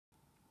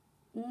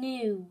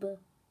Noob.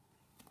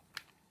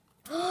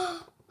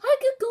 I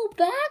could go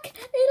back,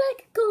 and I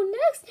could go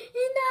next, and I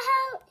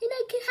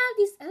can have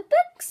these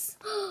epics.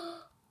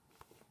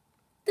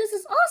 This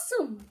is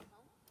awesome.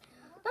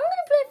 I'm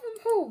gonna play from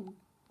home.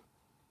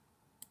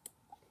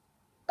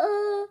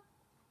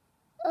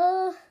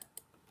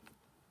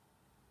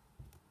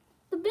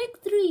 The big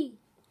three.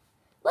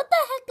 What the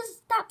heck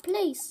is that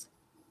place?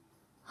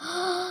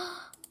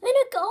 And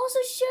I can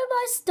also share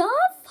my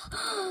stuff?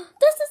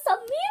 This is a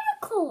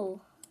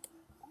miracle.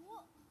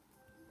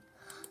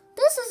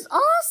 This is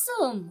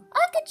awesome.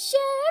 I could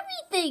share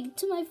everything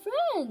to my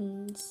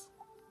friends.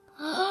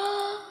 Who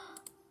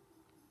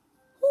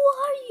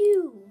are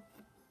you?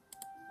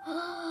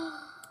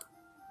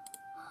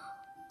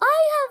 I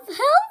have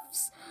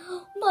healths?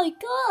 My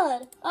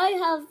God, I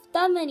have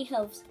that many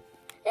healths.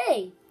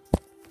 Hey,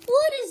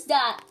 what is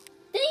that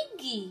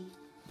thingy?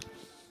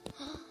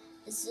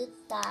 Is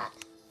it that?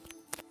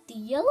 The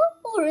yellow,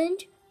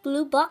 orange,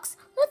 blue box?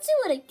 Let's see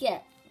what I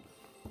get.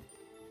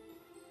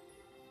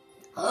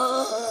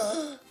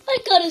 I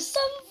got a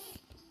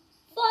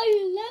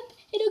sunfire lamp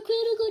and a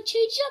critical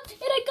change up,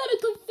 and I got a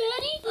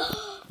confetti.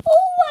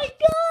 Oh my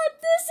God,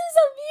 this is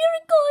a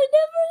miracle!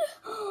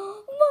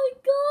 Oh my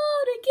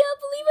God, I can't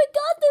believe I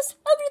got this.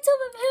 I'm gonna tell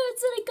my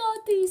parents that I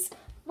got these.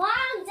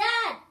 Mom,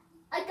 Dad,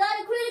 I got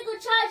a critical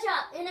charge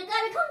up, and I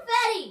got a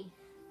confetti,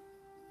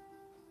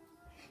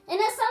 and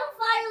a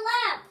sunfire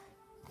lamp.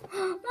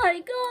 Oh my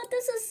God,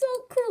 this is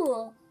so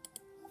cool.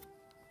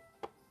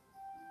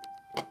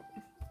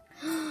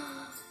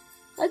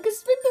 I can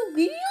spin the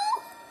wheel?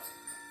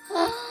 I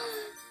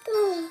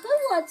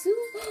want to.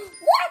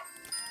 What?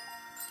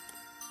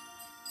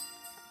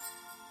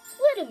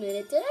 Wait a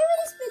minute, did I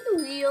really spin the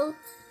wheel?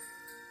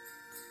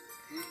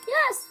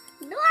 Yes!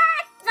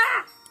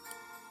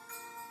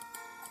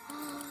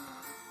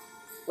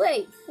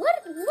 Wait, what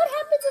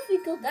happens if we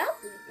go that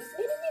way? Is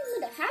anything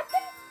gonna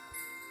happen?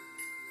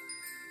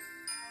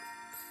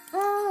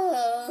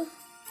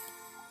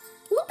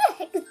 Who the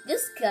heck is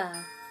this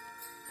guy?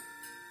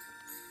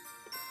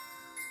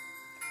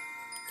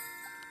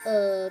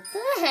 The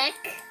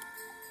heck?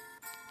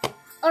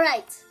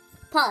 Alright,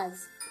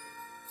 pause.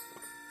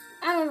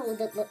 I don't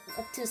know what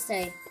to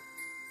say.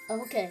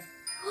 Okay.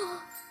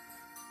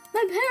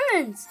 My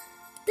parents!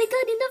 They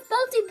got enough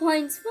bounty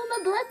points for my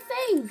black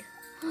fang.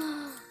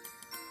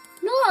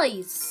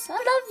 Nice! I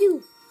love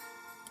you.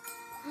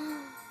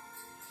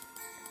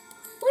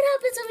 What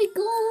happens if we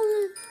go?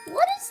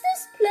 What is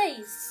this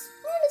place?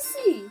 I want to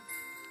see.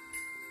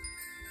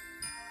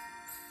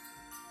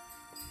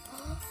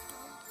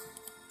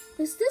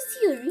 Is this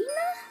the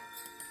arena?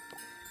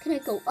 Can I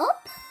go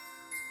up?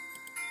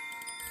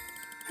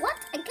 What?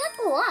 I can't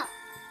go up.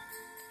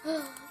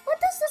 What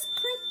does this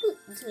click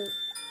do?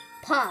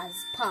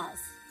 Pause,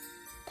 pause,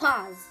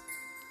 pause.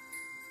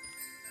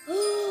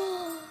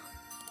 My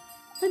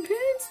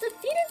parents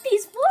defeated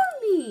these for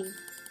me.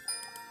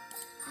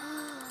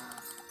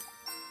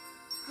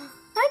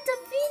 I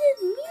defeated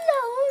Mila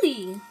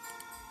only.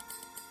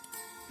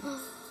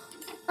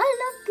 I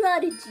love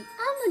Prodigy.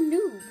 I'm a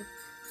noob.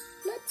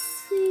 Let's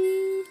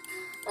see.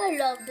 I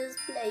love this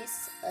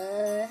place.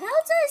 How do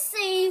I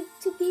say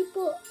to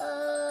people?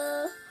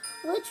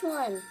 Which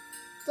one?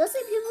 Do I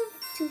say people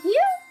to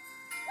here?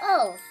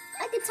 Oh,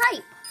 I can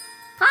type.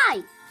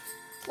 Hi.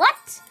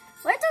 What?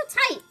 Where do I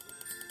type?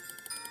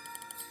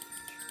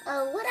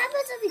 What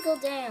happens if we go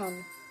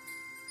down?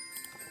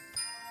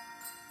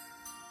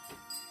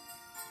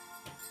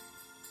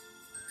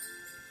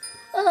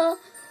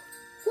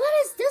 What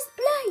is this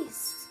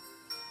place?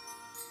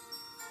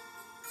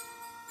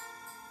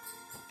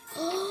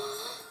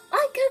 I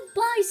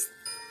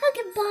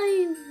can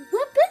buy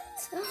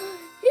weapons.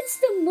 It's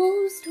the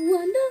most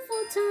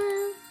wonderful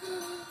time.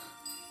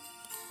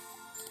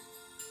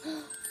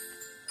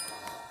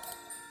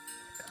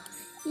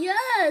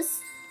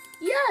 Yes,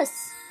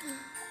 yes.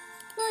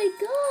 My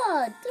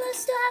God, do I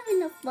still have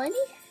enough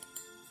money?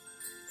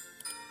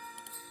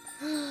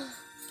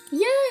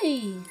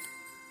 Yay!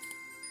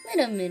 Wait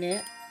a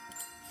minute.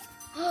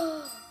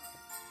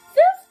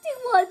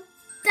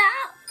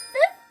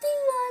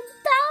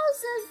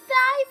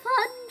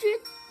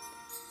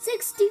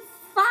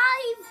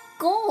 51,565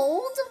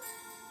 gold.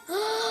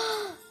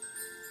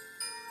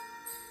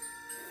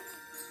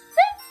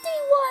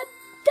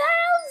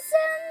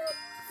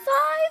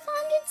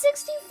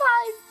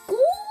 51,565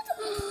 gold.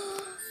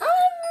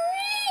 I'm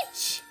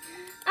rich.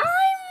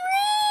 I'm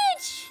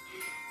rich.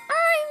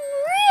 I'm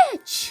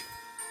rich.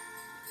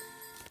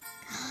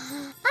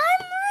 I'm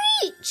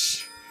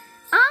rich.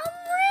 I'm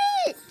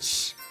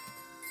rich.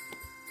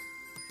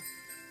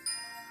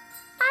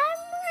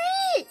 I'm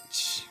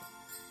rich.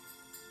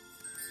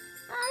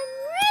 I'm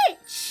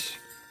rich.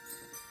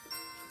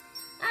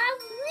 I'm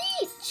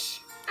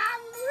rich.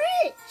 I'm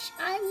rich.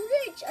 I'm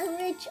rich. I'm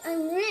rich.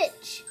 I'm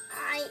rich.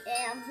 I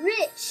am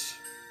rich.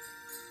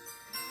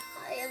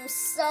 I am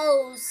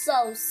so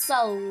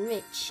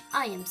rich.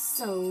 I am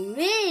so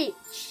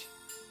rich.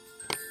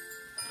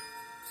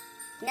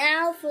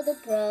 Now for the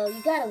pro.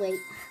 You gotta wait.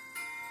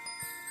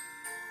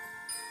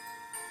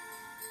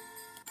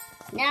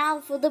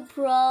 Now for the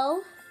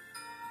pro.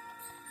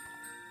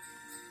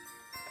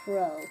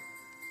 Sorry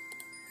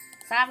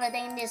for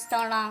taking this so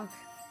long.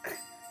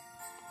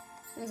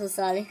 I'm so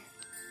sorry.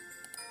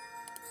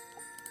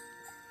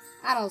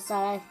 I'm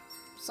sorry.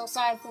 So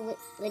sorry for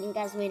letting you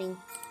guys waiting.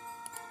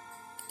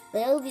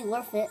 But it'll be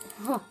worth it.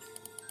 Huh.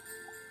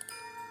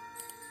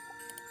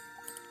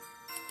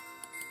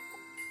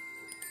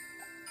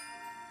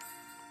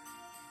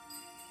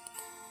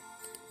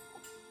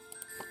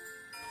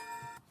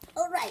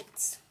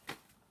 Alright.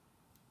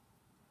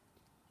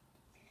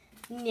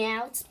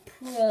 Now it's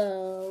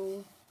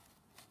pro.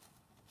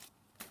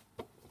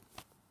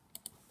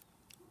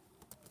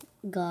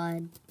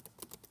 God.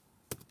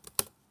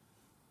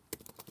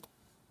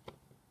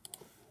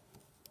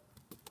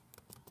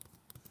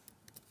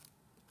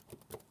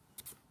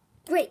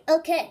 Great,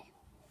 okay.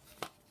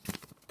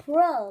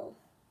 Pro.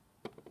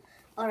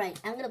 Alright,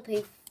 I'm gonna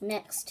play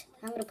next.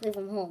 I'm gonna play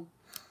from home.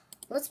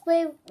 Let's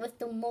play with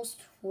the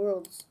most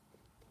worlds.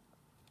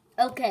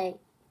 Okay.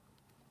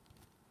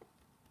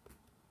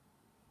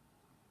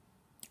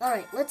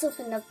 Alright, let's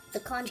open up the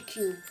conch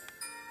cube.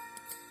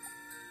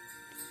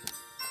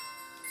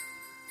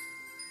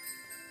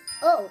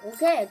 Oh,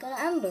 okay, I got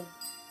an ember.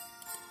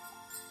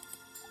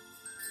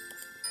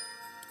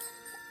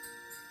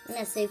 I'm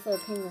gonna save for a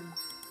penguin.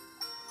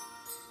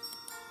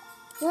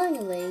 Well,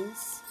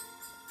 anyways,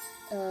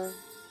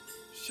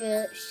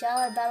 shall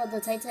I battle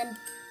the Titan?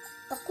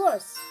 Of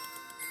course.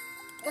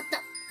 What the?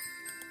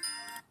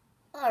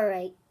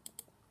 Alright,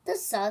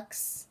 this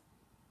sucks.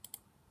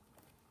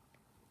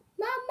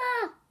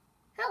 Mama,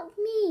 help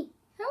me,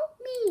 help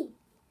me.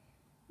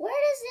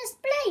 Where is this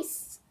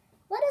place?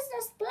 What is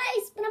this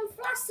place? But I'm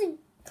flossing.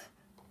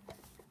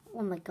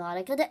 Oh my god,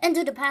 I gotta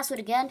enter the password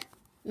again.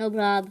 No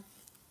prob.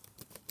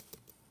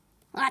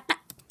 What the?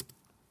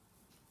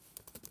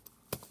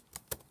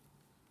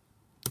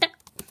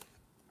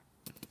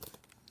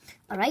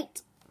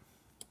 Alright.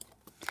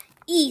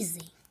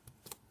 Easy.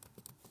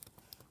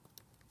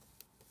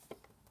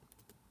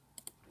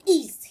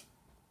 Easy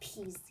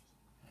peasy.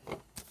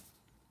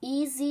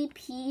 Easy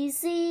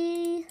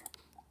peasy.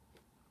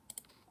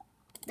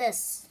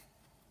 This.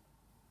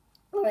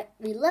 Alright,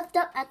 we left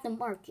out at the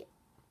market.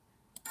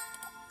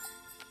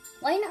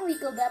 Why not we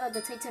go battle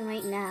the Titan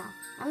right now?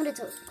 I'm gonna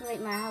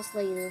decorate my house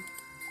later.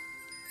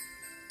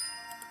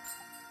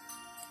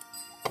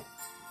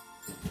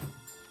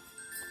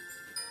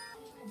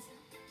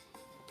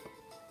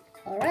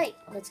 Alright,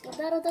 let's go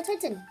battle the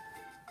Titan.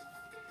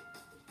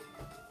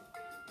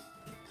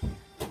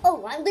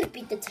 Oh, I'm gonna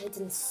beat the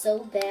Titan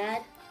so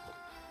bad.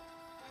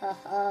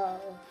 Haha,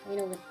 you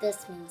know what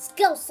this means.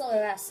 Go,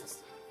 solar asses!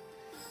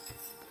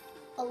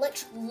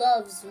 Electric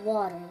loves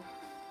water.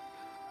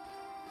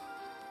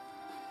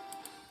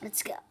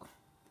 Let's go.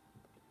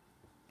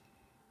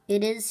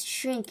 It is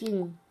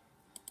shrinking.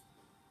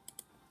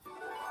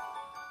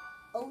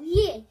 Oh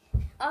yeah,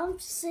 I'm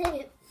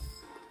safe.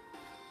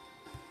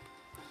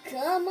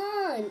 Come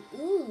on.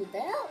 Ooh,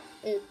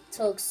 it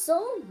took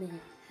so many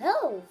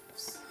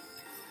healths.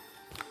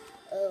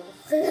 Oh.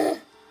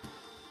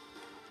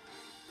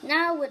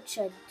 Now what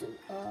should I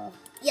do?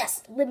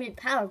 Yes, limited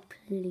power,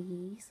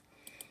 please.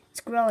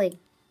 It's growing.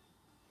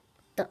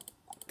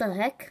 The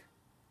heck?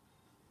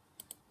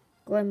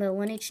 Growing by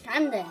one each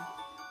time then.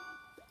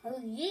 Oh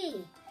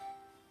yeah.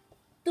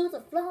 Do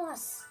the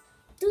floss.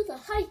 Do the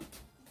height.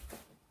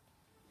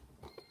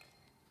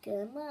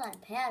 Come on,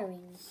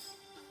 powering.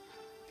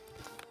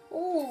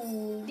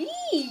 Oh,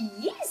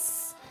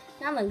 yes.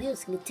 Now my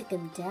wheel's gonna take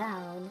him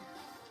down.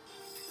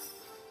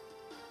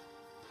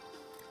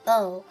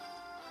 Oh,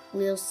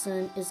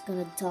 Wilson is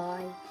gonna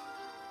die.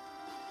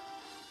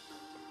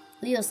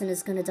 Wilson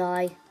is gonna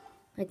die.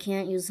 I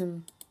can't use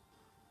him.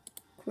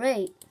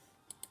 Great.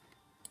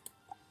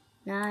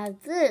 Now I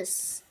have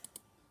this.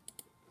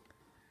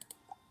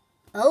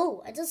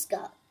 Oh, I just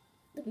got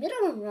the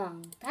middle one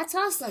wrong. That's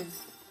awesome.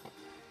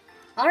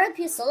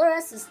 RIP Solar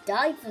S has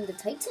died from the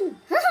Titan.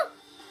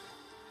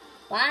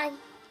 Bye.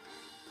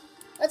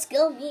 Let's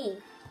go me.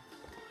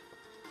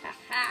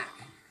 Haha.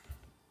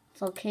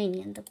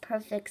 Volcanion, the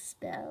perfect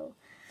spell.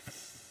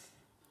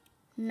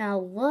 Now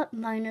what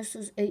minus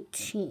is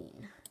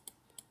 18?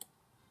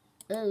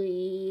 Oh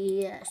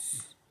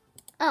yes.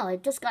 Oh, I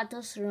just got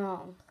this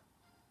wrong.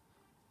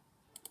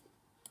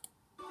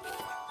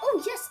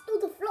 Oh yes, do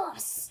the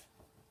floss.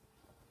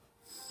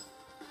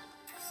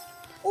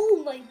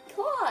 Oh my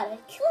god, I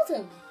killed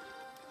him.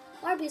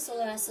 RB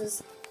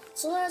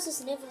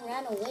Solaris never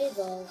ran away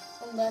though,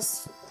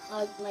 unless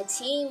my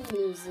team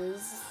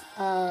loses.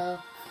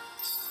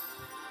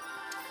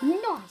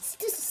 Nice,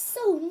 this is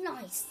so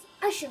nice.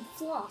 I should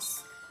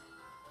floss.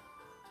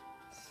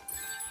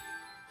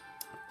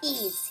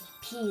 Easy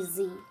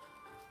peasy.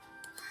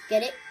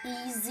 Get it?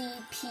 Easy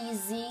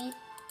peasy.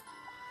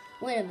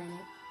 Wait a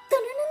minute.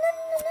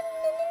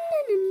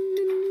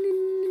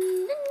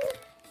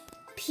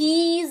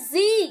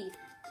 PZ.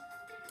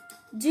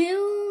 Do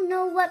you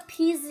know what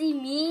PZ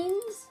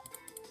means?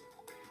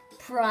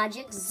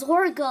 Project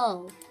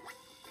Zorgo.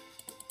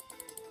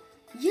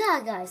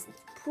 Yeah, guys,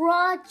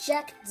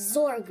 Project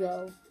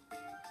Zorgo.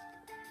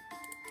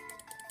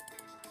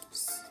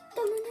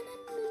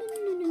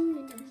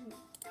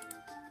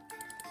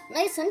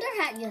 Nice under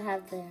hat you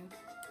have there.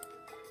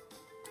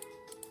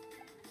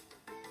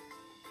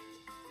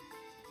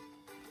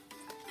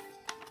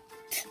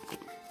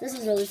 This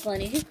is really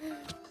funny.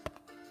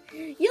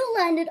 You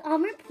landed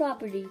on my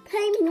property.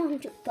 Pay me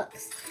 $100.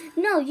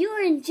 No, you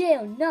were in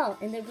jail. No,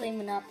 and they're playing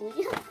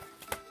Monopoly.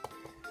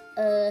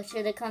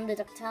 Should I come to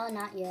Ducktown?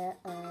 Not yet.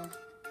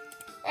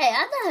 Hey, I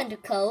have the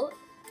undercoat.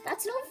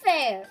 That's no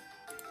fair.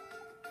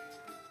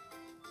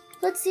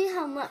 Let's see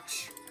how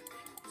much.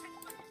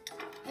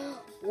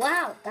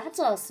 Wow, that's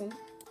awesome.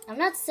 I'm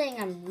not saying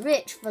I'm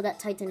rich for that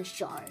Titan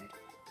shard.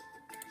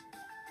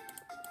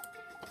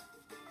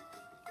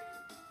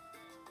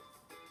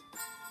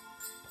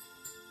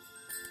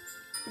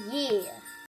 Yeah.